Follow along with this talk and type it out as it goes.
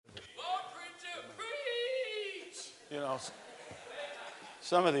You know,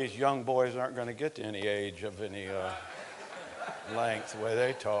 some of these young boys aren't going to get to any age of any length the way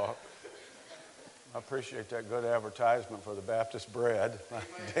they talk. I appreciate that good advertisement for the Baptist Bread, my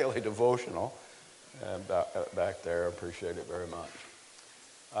daily devotional back there. I appreciate it very much.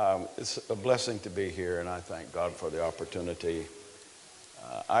 It's a blessing to be here, and I thank God for the opportunity.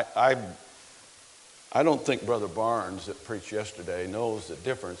 I don't think Brother Barnes that preached yesterday knows the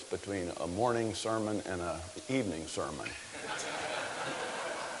difference between a morning sermon and an evening sermon.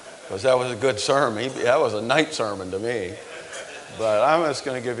 Because that was a good sermon. That was a night sermon to me. But I'm just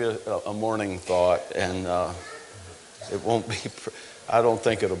going to give you a morning thought, and it won't be, I don't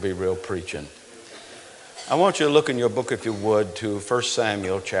think it'll be real preaching. I want you to look in your book, if you would, to 1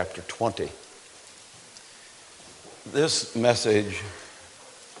 Samuel chapter 20. This message,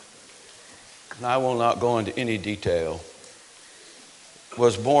 and I will not go into any detail,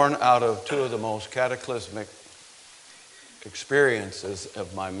 was born out of two of the most cataclysmic experiences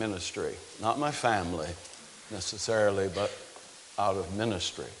of my ministry. Not my family necessarily, but out of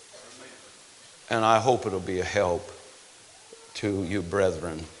ministry. And I hope it'll be a help to you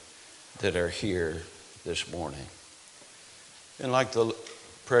brethren that are here this morning. And like the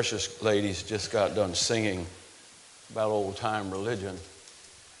precious ladies just got done singing about old time religion,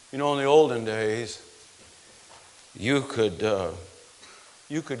 you know, in the olden days, you could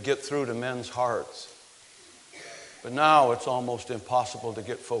get through to men's hearts. But now it's almost impossible to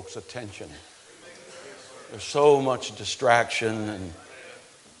get folks' attention. There's so much distraction, and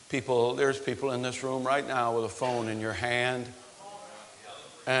there's people in this room right now with a phone in your hand,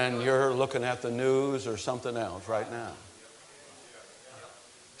 and you're looking at the news or something else right now.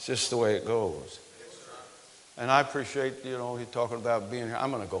 It's just the way it goes. And I appreciate, he's talking about being here.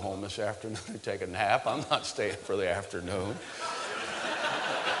 I'm going to go home this afternoon and take a nap. I'm not staying for the afternoon.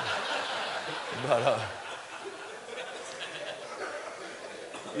 But,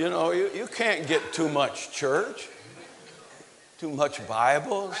 you can't get too much church, too much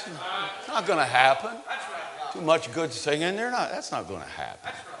Bible. It's not going to happen. Too much good singing. That's not going to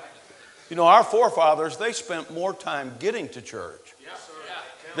happen. Our forefathers, they spent more time getting to church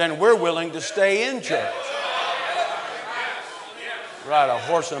than we're willing to stay in church. Ride a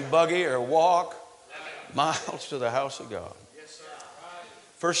horse and buggy or walk miles to the house of God.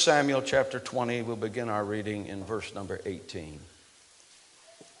 1 Samuel chapter 20, we'll begin our reading in verse number 18.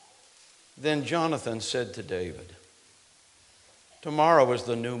 Then Jonathan said to David, "Tomorrow is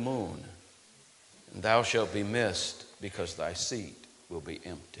the new moon, and thou shalt be missed, because thy seat will be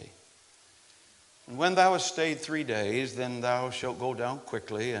empty. And when thou hast stayed 3 days, then thou shalt go down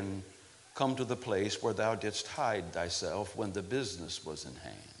quickly and come to the place where thou didst hide thyself when the business was in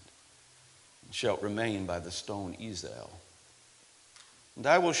hand, and shalt remain by the stone Ezel. And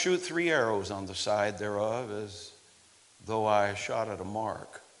I will shoot 3 arrows on the side thereof, as though I shot at a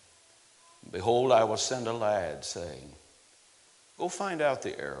mark. And behold, I will send a lad, saying, Go find out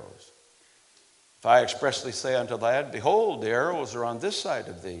the arrows. If I expressly say unto the lad, Behold, the arrows are on this side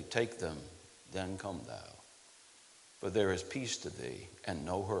of thee, take them, then come thou. For there is peace to thee, and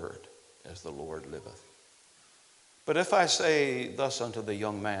no hurt, as the Lord liveth. But if I say thus unto the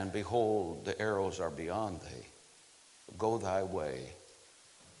young man, Behold, the arrows are beyond thee, go thy way,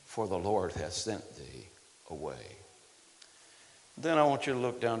 for the Lord hath sent thee away." Then I want you to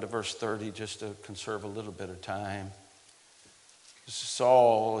look down to verse 30 just to conserve a little bit of time.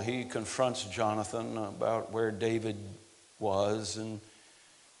 Saul, he confronts Jonathan about where David was, and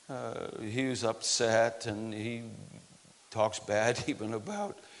he was upset, and he talks bad even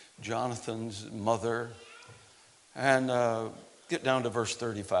about Jonathan's mother. And get down to verse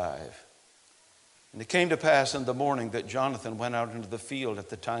 35. And it came to pass in the morning that Jonathan went out into the field at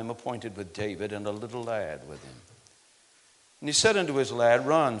the time appointed with David, and a little lad with him. And he said unto his lad,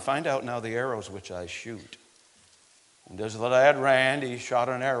 Run, find out now the arrows which I shoot. And as the lad ran, he shot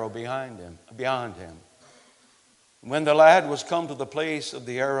an arrow beyond him. When the lad was come to the place of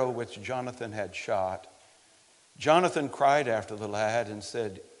the arrow which Jonathan had shot, Jonathan cried after the lad and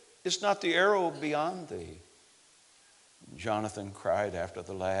said, Is not the arrow beyond thee? And Jonathan cried after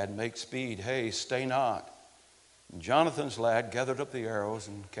the lad, Make speed, haste, stay not. And Jonathan's lad gathered up the arrows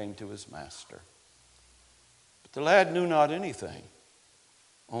and came to his master. But the lad knew not anything.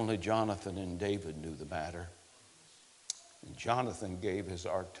 Only Jonathan and David knew the matter. And Jonathan gave his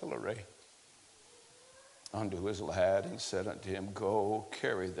artillery unto his lad and said unto him, Go,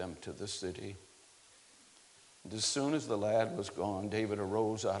 carry them to the city. And as soon as the lad was gone, David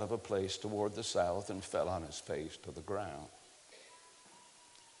arose out of a place toward the south and fell on his face to the ground,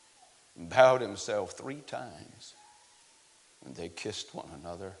 and bowed himself 3 times. And they kissed one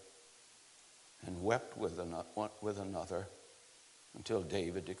another. and wept with another until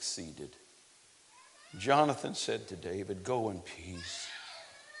David exceeded. Jonathan said to David, "Go in peace.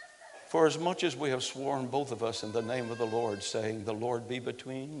 For as much as we have sworn, both of us, in the name of the Lord, saying, the Lord be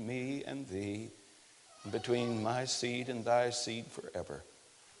between me and thee, and between my seed and thy seed forever."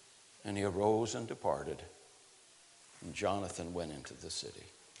 And he arose and departed, and Jonathan went into the city.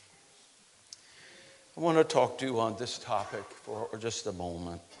 I want to talk to you on this topic for just a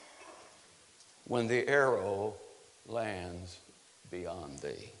moment. When the arrow lands beyond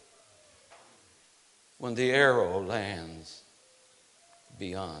thee. When the arrow lands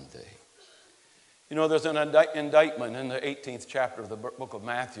beyond thee. You know, there's an indictment in the 18th chapter of the book of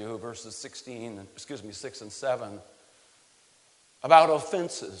Matthew, verses 6 and 7, about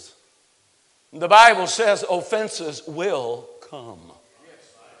offenses. The Bible says offenses will come.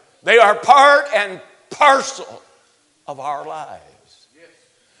 They are part and parcel of our lives.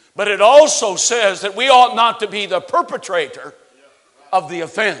 But it also says that we ought not to be the perpetrator of the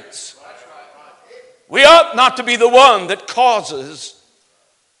offense. We ought not to be the one that causes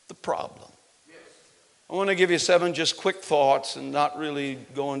the problem. I want to give you 7 just quick thoughts and not really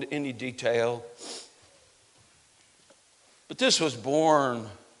go into any detail. But this was born,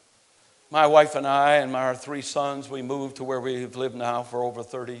 my wife and I and our 3 sons, we moved to where we've lived now for over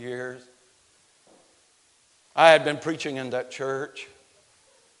 30 years. I had been preaching in that church,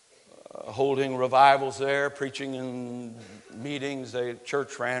 holding revivals there, preaching in meetings. The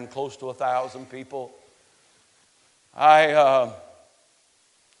church ran close to 1,000 people.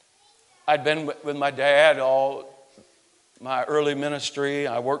 I'd been with my dad all my early ministry.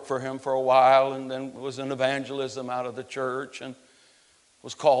 I worked for him for a while and then was in evangelism out of the church and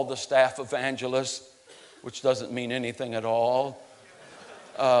was called the staff evangelist, which doesn't mean anything at all.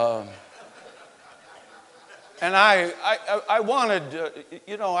 And I wanted,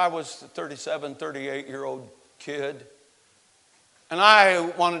 I was a 37, 38-year-old kid. And I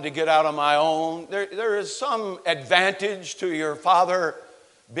wanted to get out on my own. There is some advantage to your father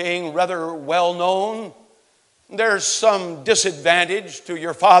being rather well known. There's some disadvantage to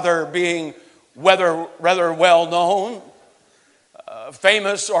your father being rather well known,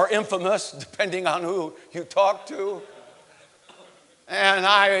 famous or infamous, depending on who you talk to. And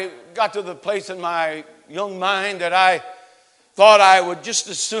I got to the place in my young mind that I thought I would just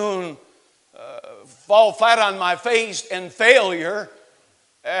as soon fall flat on my face in failure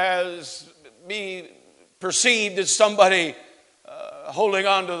as be perceived as somebody holding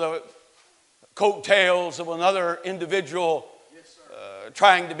on to the coattails of another individual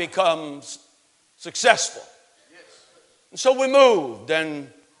trying to become successful. And so we moved,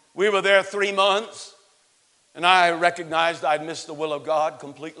 and we were there 3 months, and I recognized I'd missed the will of God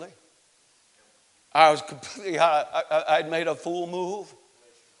completely. I'd made a fool move.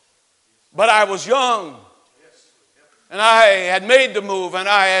 But I was young, and I had made the move, and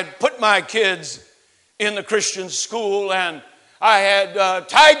I had put my kids in the Christian school, and I had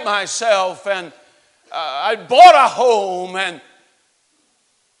tied myself, and I bought a home, and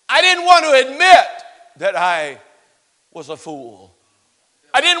I didn't want to admit that I was a fool.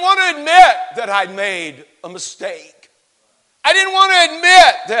 I didn't want to admit that I'd made a mistake. I didn't want to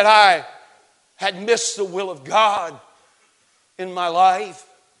admit that I had missed the will of God in my life.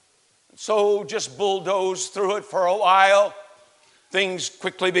 So just bulldozed through it for a while. Things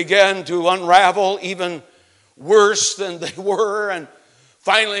quickly began to unravel, even worse than they were. And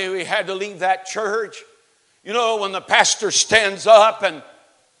finally we had to leave that church. You know, when the pastor stands up, and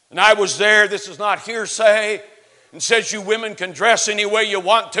I was there, this is not hearsay, and says you women can dress any way you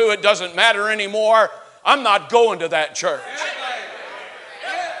want to, it doesn't matter anymore. I'm not going to that church.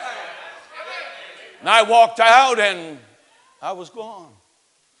 And I walked out and I was gone.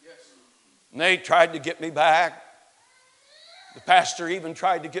 And they tried to get me back. The pastor even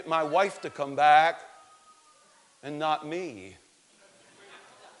tried to get my wife to come back and not me,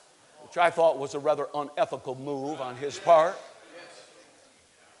 which I thought was a rather unethical move on his part.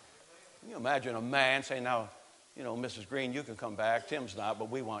 Can you imagine a man saying, now, Mrs. Green, you can come back. Tim's not, but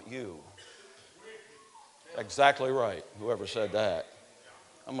we want you. Exactly right, whoever said that.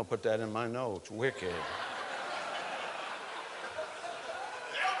 I'm going to put that in my notes. Wicked.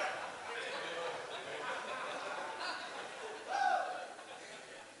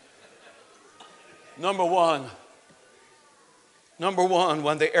 Number one,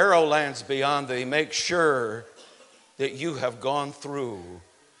 when the arrow lands beyond thee, make sure that you have gone through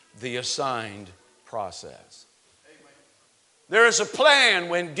the assigned process. There is a plan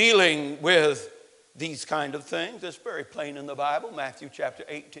when dealing with these kind of things. It's very plain in the Bible, Matthew chapter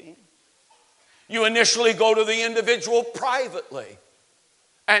 18. You initially go to the individual privately.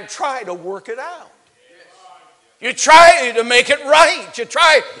 and try to work it out. You try to make it right. You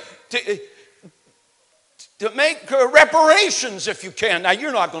try to make reparations if you can. Now,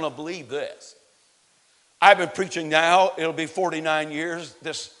 you're not going to believe this. I've been preaching now. It'll be 49 years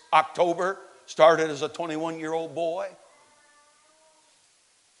this October. Started as a 21-year-old boy.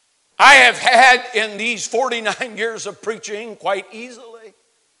 I have had in these 49 years of preaching quite easily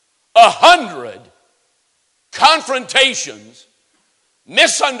 100 confrontations,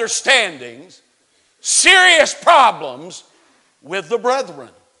 misunderstandings, serious problems with the brethren.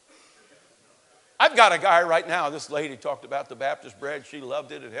 I've got a guy right now, this lady talked about the Baptist bread. She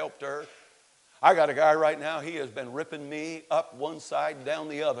loved it. It helped her. I got a guy right now, he has been ripping me up one side and down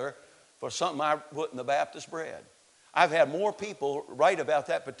the other for something I put in the Baptist bread. I've had more people write about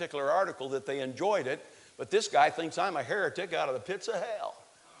that particular article that they enjoyed it, but this guy thinks I'm a heretic out of the pits of hell.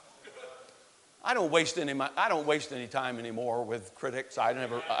 I don't waste any time anymore with critics.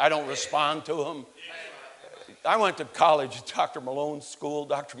 I don't respond to them. I went to college at Dr. Malone's school.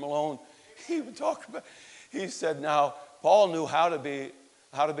 Dr. Malone, he said, now, Paul knew how to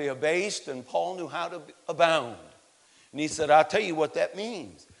be abased and Paul knew how to abound. And he said, I'll tell you what that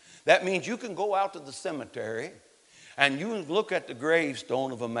means. That means you can go out to the cemetery and you can look at the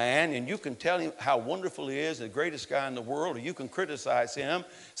gravestone of a man and you can tell him how wonderful he is, the greatest guy in the world, or you can criticize him,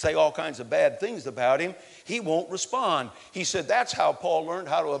 say all kinds of bad things about him. He won't respond. He said that's how Paul learned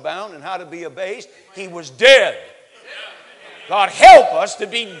how to abound and how to be abased. He was dead. God help us to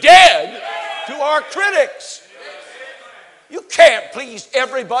be dead to our critics. You can't please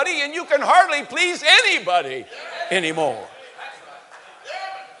everybody and you can hardly please anybody anymore.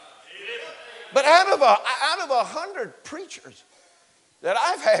 But out of 100 preachers that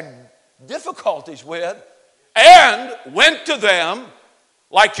I've had difficulties with and went to them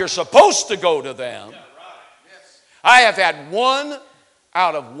like you're supposed to go to them, I have had 1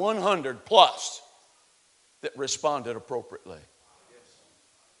 out of 100 plus that responded appropriately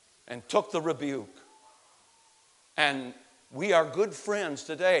and took the rebuke. And we are good friends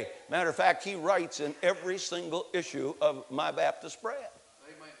today. Matter of fact, he writes in every single issue of My Baptist Bread.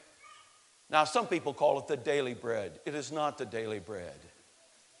 Now, some people call it the daily bread. It is not the daily bread.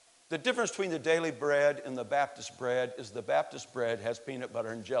 The difference between the daily bread and the Baptist bread is the Baptist bread has peanut butter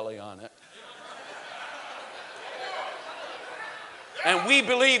and jelly on it. And we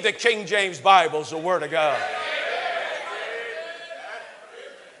believe the King James Bible is the Word of God.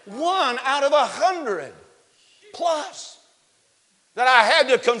 1 out of 100 plus that I had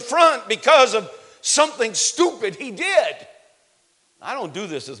to confront because of something stupid he did. I don't do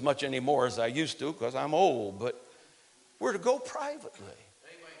this as much anymore as I used to because I'm old, but we're to go privately.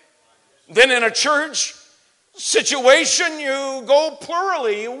 Then in a church situation, you go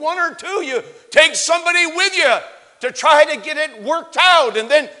plurally, 1 or 2. You take somebody with you to try to get it worked out, and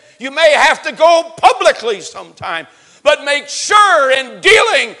then you may have to go publicly sometime. But make sure in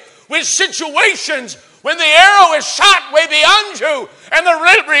dealing with situations when the arrow is shot way beyond you and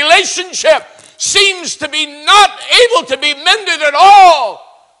the relationship seems to be not able to be mended at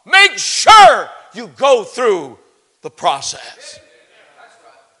all, make sure you go through the process.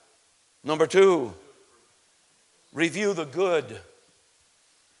 Number 2, review the good.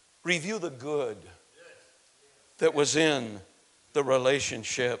 Review the good that was in the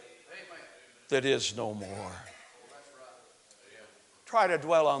relationship that is no more. Try to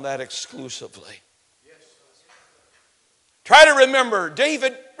dwell on that exclusively. Try to remember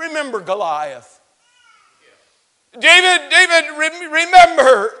David. Remember Goliath. David,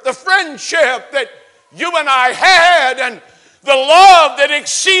 remember the friendship that you and I had and the love that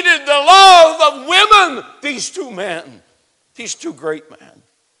exceeded the love of women. These two men, these two great men.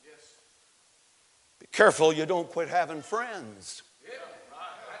 Be careful you don't quit having friends.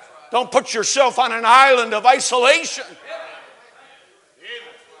 Don't put yourself on an island of isolation.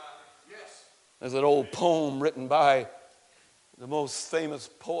 There's an old poem written by the most famous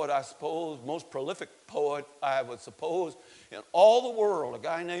poet, I suppose, most prolific poet, I would suppose, in all the world, a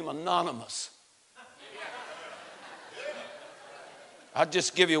guy named Anonymous. I'll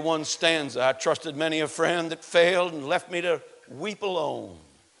just give you one stanza. I trusted many a friend that failed and left me to weep alone.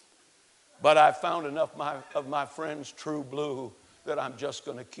 But I found enough of my friends true blue that I'm just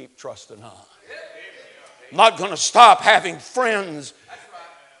going to keep trusting on. I'm not going to stop having friends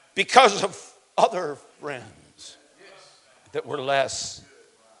because of other friends that were less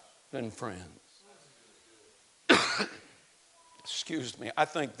than friends. Excuse me. I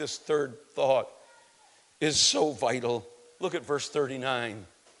think this third thought is so vital. Look at verse 39.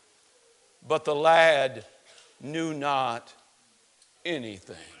 But the lad knew not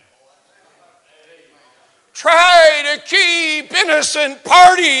anything. try to keep innocent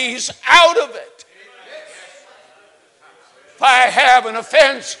parties out of it. If I have an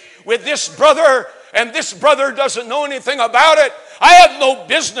offense with this brother and this brother doesn't know anything about it, I have no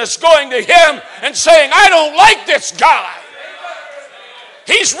business going to him and saying, I don't like this guy.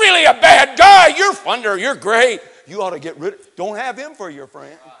 He's really a bad guy. You're thunder. You're great. You ought to get rid of. Don't have him for your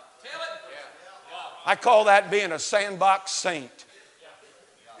friend. I call that being a sandbox saint.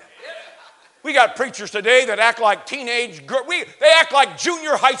 We got preachers today that act like teenage girls. They act like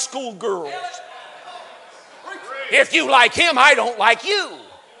junior high school girls. If you like him, I don't like you.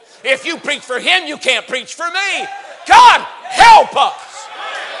 If you preach for him, you can't preach for me. God, help us.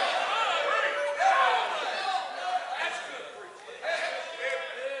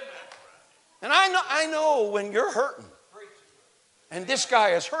 And I know when you're hurting and this guy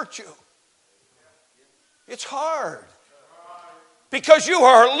has hurt you, it's hard because you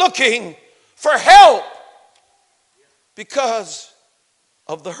are looking for help because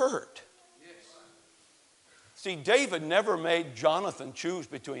of the hurt. See, David never made Jonathan choose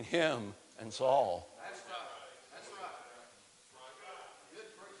between him and Saul.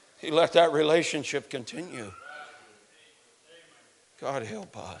 He let that relationship continue. God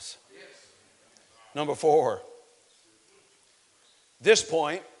help us. Number 4. This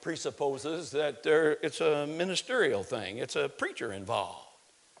point presupposes that it's a ministerial thing. It's a preacher involved.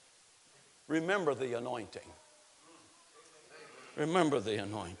 Remember the anointing. Remember the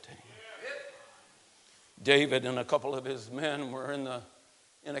anointing. David and a couple of his men were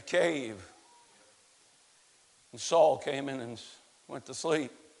in a cave. And Saul came in and went to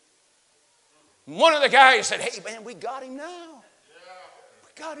sleep. And one of the guys said, hey man, we got him now.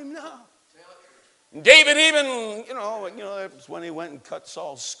 We got him now. And David even, it was when he went and cut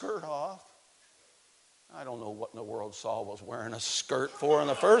Saul's skirt off. I don't know what in the world Saul was wearing a skirt for in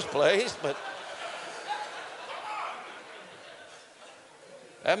the first place, but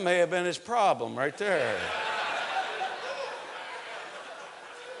that may have been his problem right there.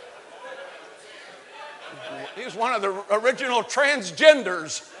 He was one of the original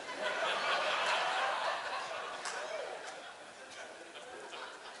transgenders.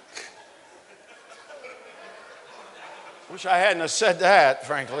 Wish I hadn't have said that,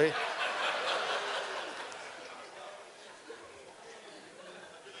 frankly.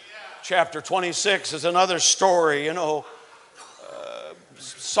 Chapter 26 is another story,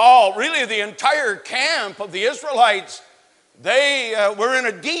 Saul, really the entire camp of the Israelites, they were in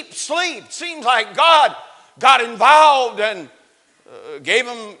a deep sleep. Seems like God got involved and gave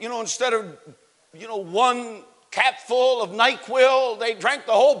them, instead of, one capful of NyQuil, they drank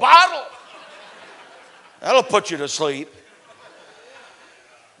the whole bottle. That'll put you to sleep.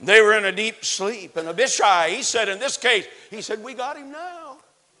 They were in a deep sleep. And Abishai, he said in this case, he said, we got him now.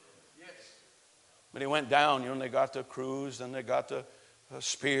 Yes. But he went down, they got the cruse, and they got the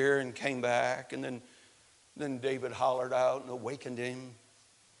spear and came back. And then David hollered out and awakened him.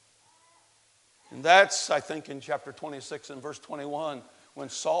 And that's, I think, in chapter 26 and verse 21, when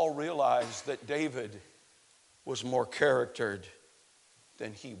Saul realized that David was more charactered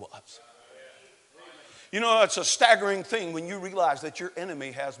than he was. It's a staggering thing when you realize that your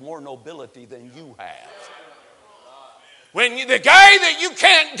enemy has more nobility than you have. When the guy that you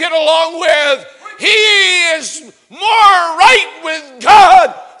can't get along with, he is more right with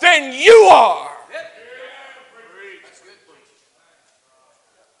God than you are.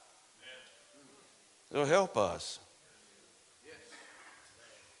 It'll help us.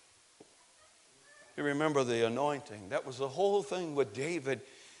 You remember the anointing. That was the whole thing with David.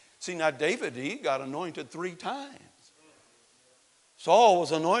 See, now David, he got anointed 3 times. Saul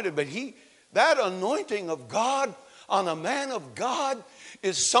was anointed, but that anointing of God on a man of God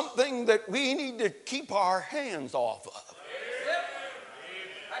is something that we need to keep our hands off of.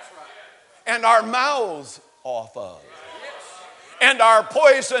 And our mouths off of. And our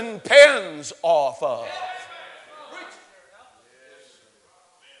poison pens off of.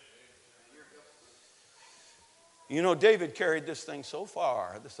 David carried this thing so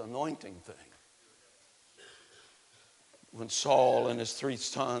far, this anointing thing. When Saul and his 3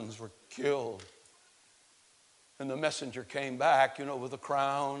 sons were killed, and the messenger came back, with the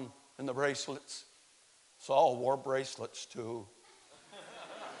crown and the bracelets. Saul wore bracelets too.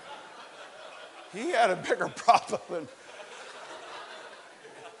 He had a bigger problem than...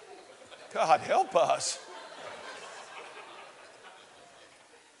 God help us.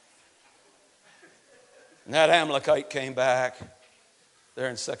 And that Amalekite came back there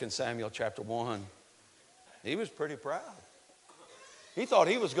in 2 Samuel chapter 1. He was pretty proud. He thought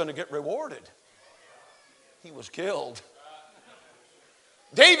he was going to get rewarded. He was killed.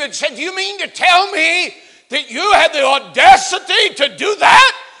 David said, "Do you mean to tell me that you had the audacity to do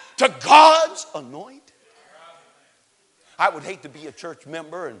that to God's anointed? I would hate to be a church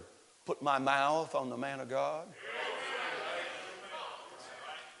member and put my mouth on the man of God.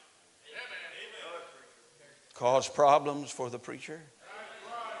 Cause problems for the preacher.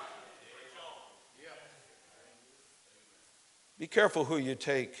 Be careful who you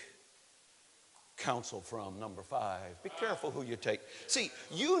take counsel from, number 5. Be careful who you take. See,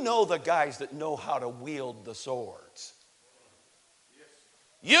 you know the guys that know how to wield the swords.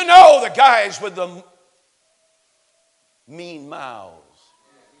 You know the guys with the mean mouths.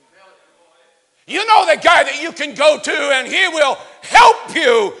 You know the guy that you can go to and he will help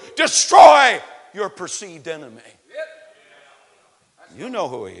you destroy your perceived enemy. You know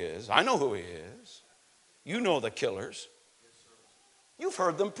who he is. I know who he is. You know the killers. You've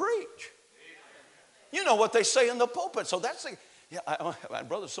heard them preach. You know what they say in the pulpit. So that's the, my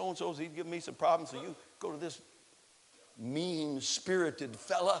brother so-and-so, he'd give me some problems. So you go to this mean-spirited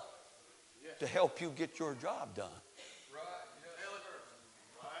fella to help you get your job done.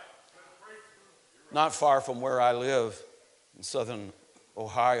 Not far from where I live in southern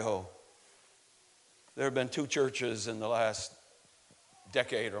Ohio, there have been 2 churches in the last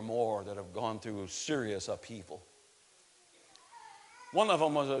decade or more that have gone through serious upheaval. One of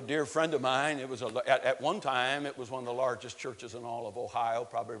them was a dear friend of mine. It was at one time, it was one of the largest churches in all of Ohio,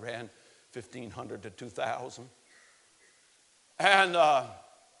 probably ran 1,500 to 2,000. And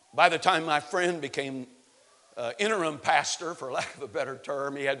by the time my friend became interim pastor, for lack of a better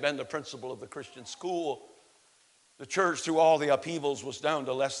term, he had been the principal of the Christian school. The church, through all the upheavals, was down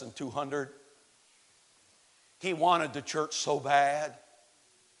to less than 200. He wanted the church so bad.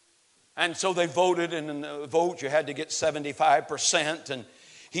 And so they voted, and in the vote you had to get 75%, and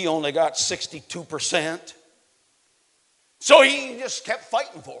he only got 62%. So he just kept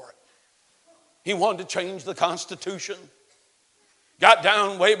fighting for it. He wanted to change the Constitution. Got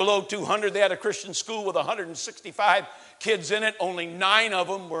down way below 200. They had a Christian school with 165 kids in it. Only 9 of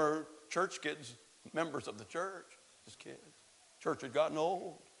them were church kids, members of the church. Just kids. Church had gotten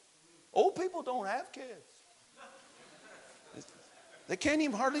old. Old people don't have kids. They can't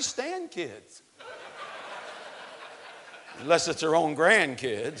even hardly stand kids. Unless it's their own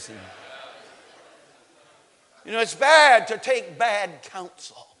grandkids. And, you know, it's bad to take bad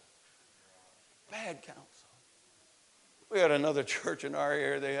counsel. Bad counsel. We had another church in our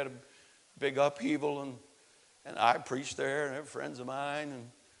area. They had a big upheaval, and I preached there, and they were friends of mine,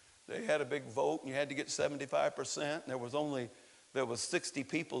 and they had a big vote, and you had to get 75%. And there was 60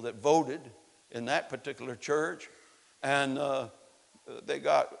 people that voted in that particular church, and they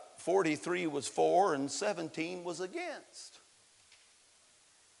got 43 was for and 17 was against.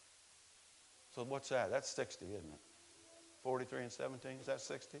 So what's that? That's 60, isn't it? 43 and 17, is that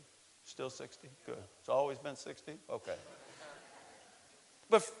 60? Still 60? Good. It's always been 60? Okay.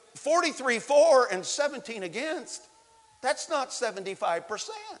 But 43 for and 17 against, that's not 75%.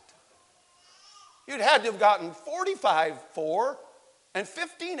 You'd had to have gotten 45 for and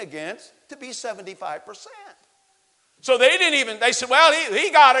 15 against to be 75%. So they said, well, he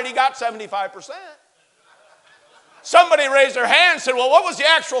got it, he got 75%. Somebody raised their hand and said, well, what was the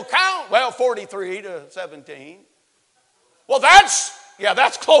actual count? Well, 43 to 17. Well, that's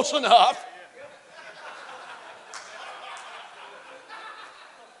close enough.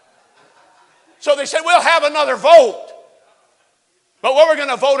 So they said, we'll have another vote. But what we're going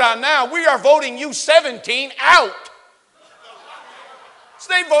to vote on now, we are voting you 17 out.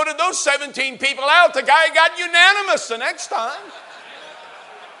 So they voted those 17 people out. The guy got unanimous the next time.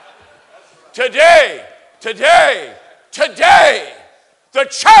 Today, the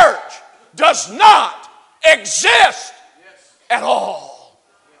church does not exist at all.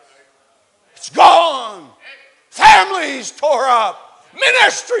 It's gone. Families tore up.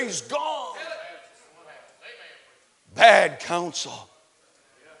 Ministries gone. Bad counsel.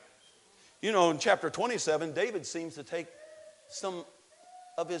 You know, in chapter 27, David seems to take some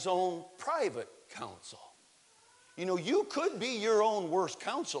of his own private counsel. You know, you could be your own worst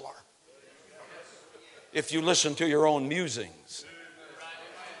counselor if you listen to your own musings.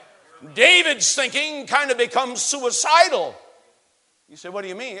 David's thinking kind of becomes suicidal. You say, what do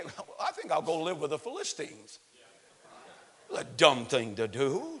you mean? I think I'll go live with the Philistines. A dumb thing to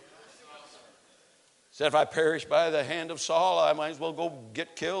do. Said, if I perish by the hand of Saul, I might as well go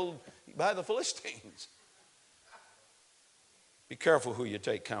get killed by the Philistines. Be careful who you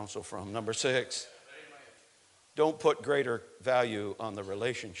take counsel from. Number 6, don't put greater value on the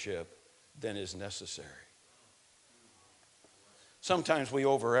relationship than is necessary. Sometimes we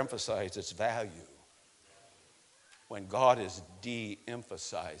overemphasize its value when God is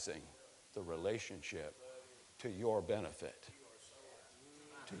de-emphasizing the relationship to your benefit.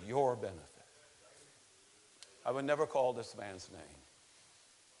 To your benefit. I would never call this man's name.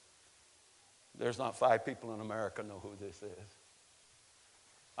 There's not 5 people in America know who this is.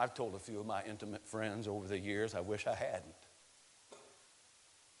 I've told a few of my intimate friends over the years. I wish I hadn't.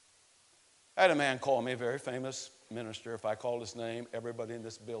 I had a man call me, a very famous minister. If I called his name, everybody in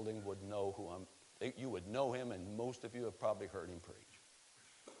this building would know who you would know him, and most of you have probably heard him preach.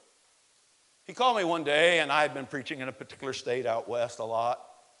 He called me one day, and I had been preaching in a particular state out west a lot.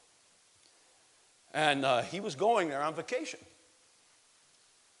 And he was going there on vacation.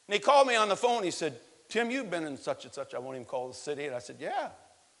 And he called me on the phone. He said, Tim, you've been in such and such. I won't even call the city. And I said, yeah.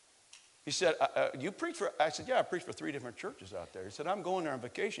 He said, you preach for? I said, yeah, I preach for 3 different churches out there. He said, I'm going there on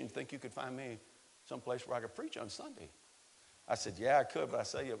vacation. You think you could find me someplace where I could preach on Sunday? I said, yeah, I could. But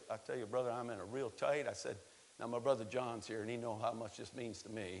I tell you, brother, I'm in a real tight. I said, now my brother John's here, and he knows how much this means to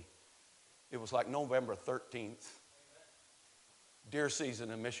me. It was like November 13th. Deer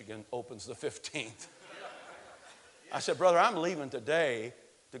season in Michigan opens the 15th. I said, brother, I'm leaving today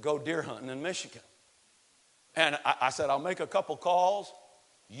to go deer hunting in Michigan. And I said, I'll make a couple calls.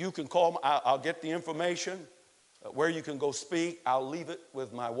 You can call me. I'll get the information where you can go speak. I'll leave it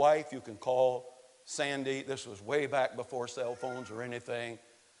with my wife. You can call Sandy. This was way back before cell phones or anything.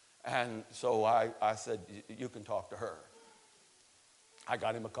 And so I said, you can talk to her. I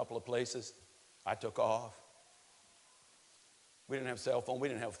got him a couple of places. I took off. We didn't have cell phone. We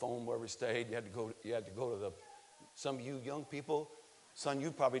didn't have phone where we stayed. You had to go to some of you young people, son,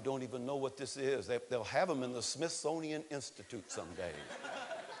 you probably don't even know what this is. They'll have them in the Smithsonian Institute someday.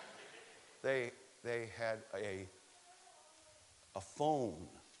 They had a phone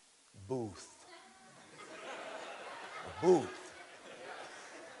booth. A booth.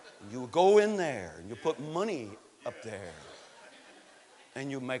 You would go in there and you put money up there and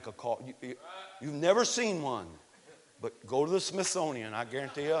you make a call. You've never seen one. But go to the Smithsonian. I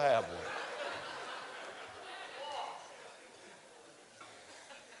guarantee you'll have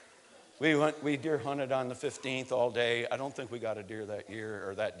one. We deer hunted on the 15th all day. I don't think we got a deer that year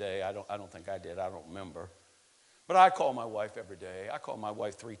or that day. I don't think I did. I don't remember. But I call my wife every day. I call my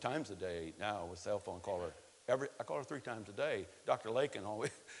wife 3 times a day now with cell phone. I call her 3 times a day. Dr. Lakin always,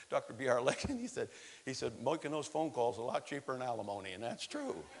 Dr. B.R. Lakin, he said making those phone calls a lot cheaper than alimony, and that's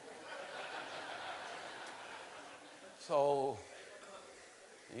true. So,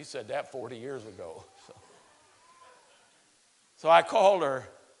 he said that 40 years ago. So I called her,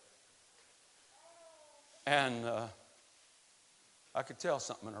 and I could tell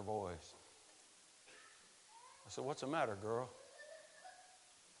something in her voice. I said, what's the matter, girl?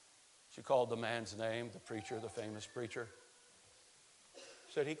 She called the man's name, the preacher, the famous preacher.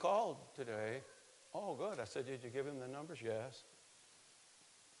 Said, he called today. Oh, good. I said, did you give him the numbers? Yes.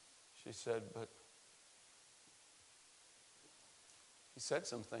 She said, but he said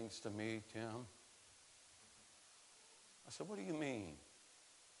some things to me, Tim. I said, what do you mean?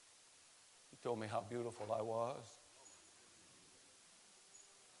 He told me how beautiful I was.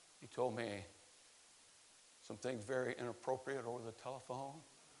 He told me some things very inappropriate over the telephone.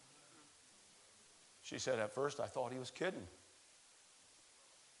 She said, at first I thought he was kidding.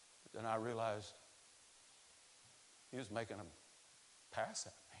 But then I realized he was making a pass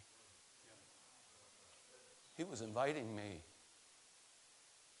at me. He was inviting me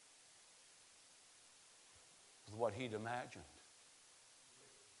with what he'd imagined.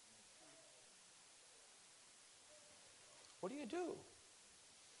 What do you do?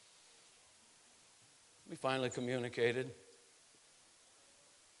 We finally communicated.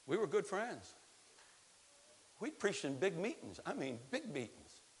 We were good friends. We preached in big meetings. I mean, big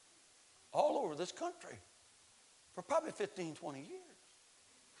meetings. All over this country. For probably 15, 20 years.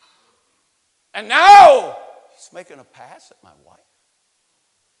 And now, he's making a pass at my wife.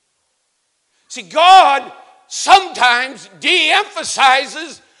 See, God sometimes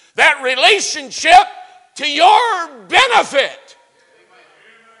de-emphasizes that relationship to your benefit.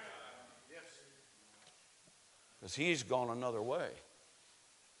 Because he's gone another way.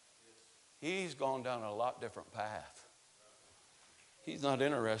 He's gone down a lot different path. He's not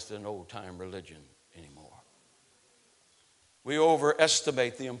interested in old-time religion anymore. We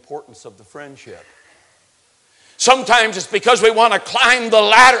overestimate the importance of the friendship. Sometimes it's because we want to climb the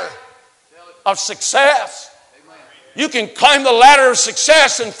ladder of success. You can climb the ladder of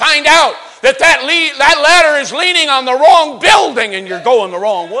success and find out that ladder is leaning on the wrong building and you're going the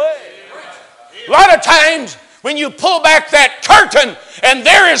wrong way. A lot of times when you pull back that curtain and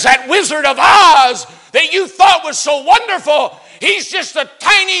there is that Wizard of Oz that you thought was so wonderful, he's just a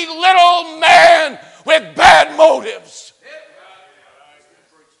tiny little man with bad motives.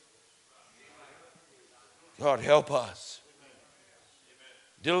 God, help us.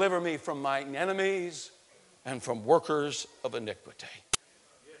 Deliver me from mine enemies and from workers of iniquity.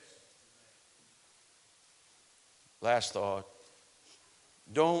 Last thought.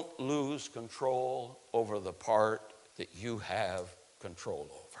 Don't lose control over the part that you have control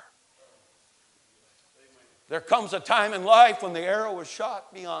over. There comes a time in life when the arrow is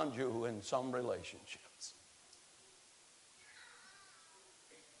shot beyond you in some relationships.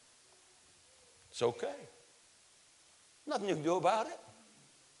 It's okay. Nothing you can do about it.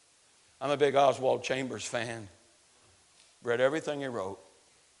 I'm a big Oswald Chambers fan. Read everything he wrote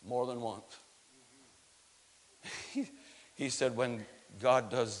more than once. He said when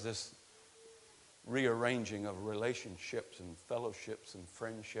God does this rearranging of relationships and fellowships and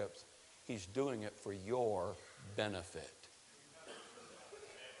friendships, He's doing it for your benefit.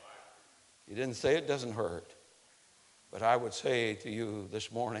 He didn't say it doesn't hurt. But I would say to you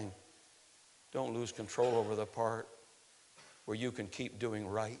this morning, don't lose control over the part where you can keep doing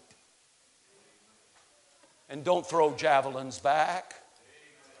right. And don't throw javelins back.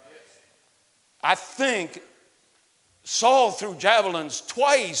 I think Saul threw javelins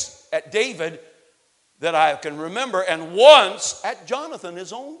twice at David that I can remember, and once at Jonathan,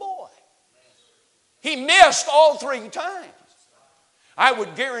 his own boy. He missed all 3 times. I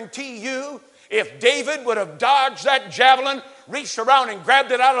would guarantee you, if David would have dodged that javelin, reached around and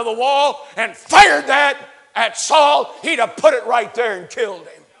grabbed it out of the wall and fired that at Saul, he'd have put it right there and killed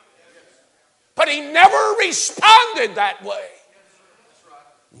him. But he never responded that way.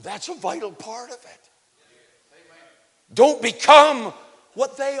 That's a vital part of it. Don't become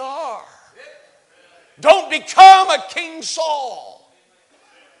what they are. Don't become a King Saul.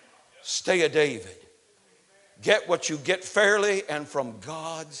 Stay a David. Get what you get fairly and from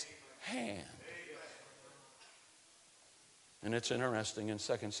God's hand. And it's interesting in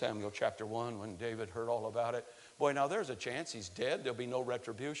 2 Samuel chapter 1 when David heard all about it. Boy, now there's a chance he's dead. There'll be no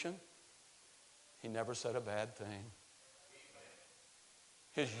retribution. He never said a bad thing.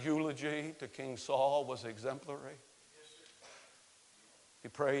 His eulogy to King Saul was exemplary. He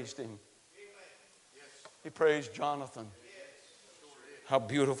praised him. He praised Jonathan. How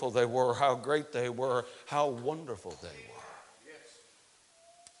beautiful they were, how great they were, how wonderful they were.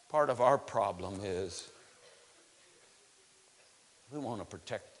 Part of our problem is we want to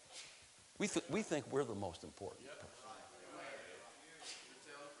protect. We think we're the most important person.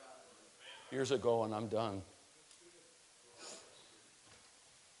 Years ago, and I'm done,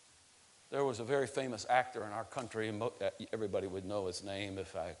 there was a very famous actor in our country, and everybody would know his name.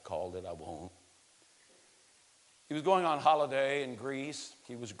 If I called it, I won't. He was going on holiday in Greece.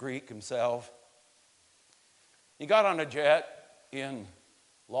 He was Greek himself. He got on a jet in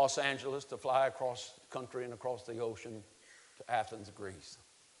Los Angeles to fly across the country and across the ocean to Athens, Greece.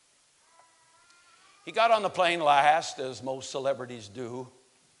 He got on the plane last, as most celebrities do,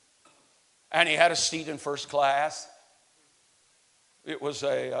 and he had a seat in first class. It was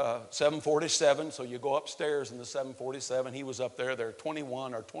a 747, so you go upstairs in the 747. He was up there. There are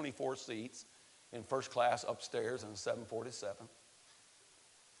 21 or 24 seats in first class upstairs in the 747.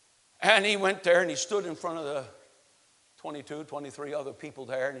 And he went there and he stood in front of the 22, 23 other people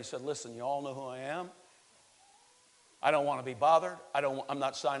there, and he said, listen, you all know who I am. I don't want to be bothered. I'm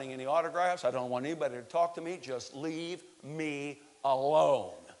not signing any autographs. I don't want anybody to talk to me. Just leave me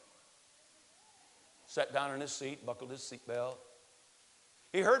alone. Sat down in his seat, buckled his seatbelt.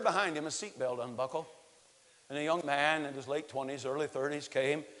 He heard behind him a seatbelt unbuckle. And a young man in his late 20s, early 30s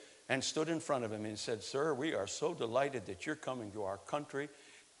came and stood in front of him and said, sir, we are so delighted that you're coming to our country.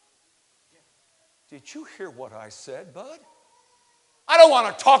 Did you hear what I said, bud? I don't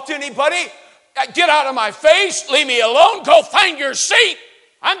want to talk to anybody. Get out of my face. Leave me alone. Go find your seat.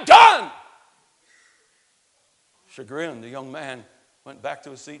 I'm done. Chagrined, the young man went back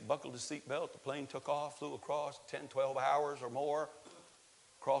to his seat, buckled his seatbelt. The plane took off, flew across 10, 12 hours or more,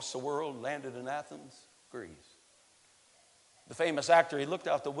 across the world, landed in Athens, Greece. The famous actor, he looked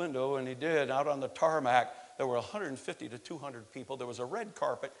out the window, and he did. Out on the tarmac, there were 150 to 200 people. There was a red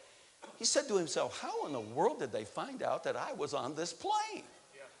carpet. He said to himself, how in the world did they find out that I was on this plane?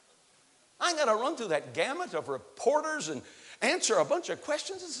 I'm going to run through that gamut of reporters and answer a bunch of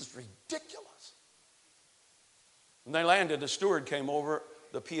questions. This is ridiculous. When they landed, the steward came over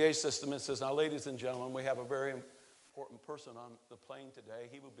the PA system and says, now, ladies and gentlemen, we have a very important person on the plane today.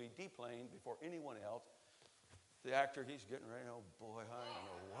 He will be deplaned before anyone else. The actor, he's getting ready. Oh, boy, how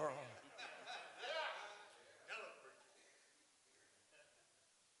in the world?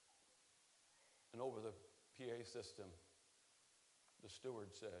 And over the PA system, the steward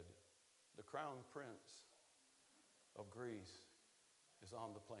said, the crown prince of Greece is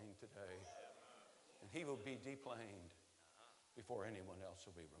on the plane today. And he will be deplaned before anyone else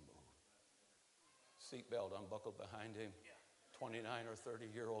will be removed. Seatbelt unbuckled behind him. 29 or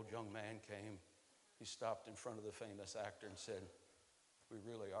 30-year-old young man came. He stopped in front of the famous actor and said, "We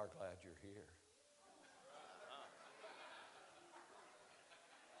really are glad you're here."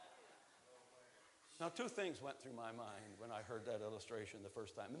 Now, two things went through my mind when I heard that illustration the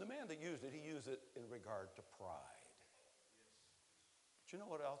first time. And the man that used it, he used it in regard to pride. But you know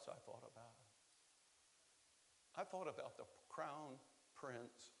what else I thought about? I thought about the crown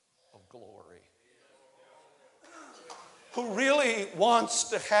prince of glory, who really wants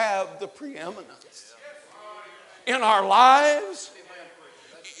to have the preeminence in our lives,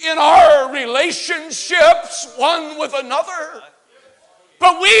 in our relationships one with another.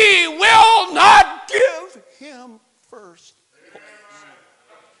 But we will not give him first place.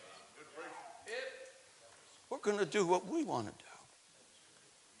 We're going to do what we want to do.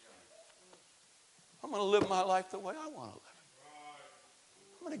 I'm going to live my life the way I want to live it.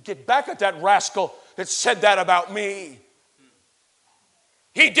 I'm going to get back at that rascal that said that about me.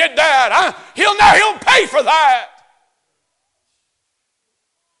 He did that. He'll pay for that.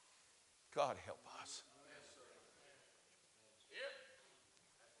 God help.